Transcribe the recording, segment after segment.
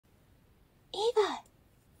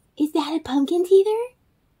that a pumpkin teether?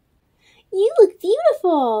 You look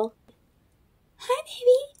beautiful. Hi,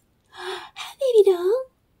 baby. Hi, baby doll.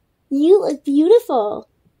 You look beautiful.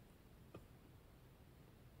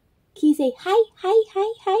 Can you say hi, hi,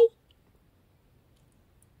 hi, hi?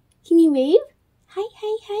 Can you wave? Hi,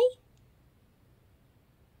 hi, hi.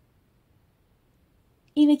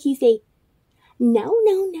 Ava, can you say no,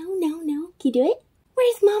 no, no, no, no? Can you do it?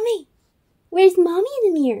 Where's mommy? Where's mommy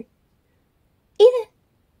in the mirror? Ava,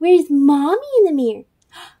 where's mommy in the mirror?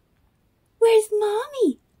 Where's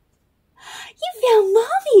mommy? You found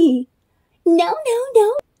mommy. No, no,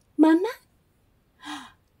 no. Mama?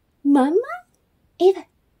 Mama? Ava,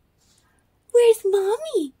 where's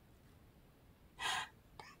mommy?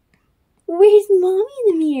 Where's mommy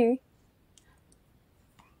in the mirror?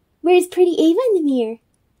 Where's pretty Ava in the mirror?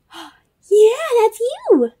 Yeah, that's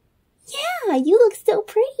you. Yeah, you look so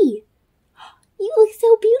pretty. You look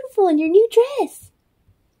so beautiful in your new dress.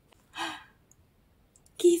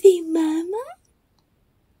 Can you say mama?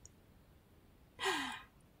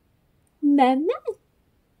 Mama?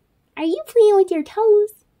 Are you playing with your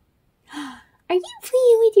toes? Are you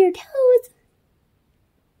playing with your toes?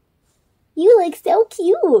 You look so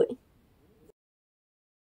cute.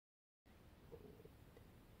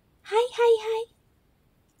 Hi, hi, hi.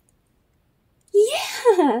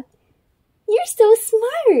 Yeah, you're so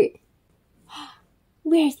smart.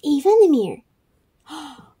 Where's Ava in the mirror?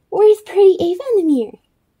 Where's pretty Ava in the mirror?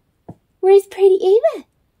 Where's pretty Ava?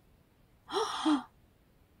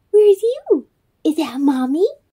 Where's you? Is that mommy?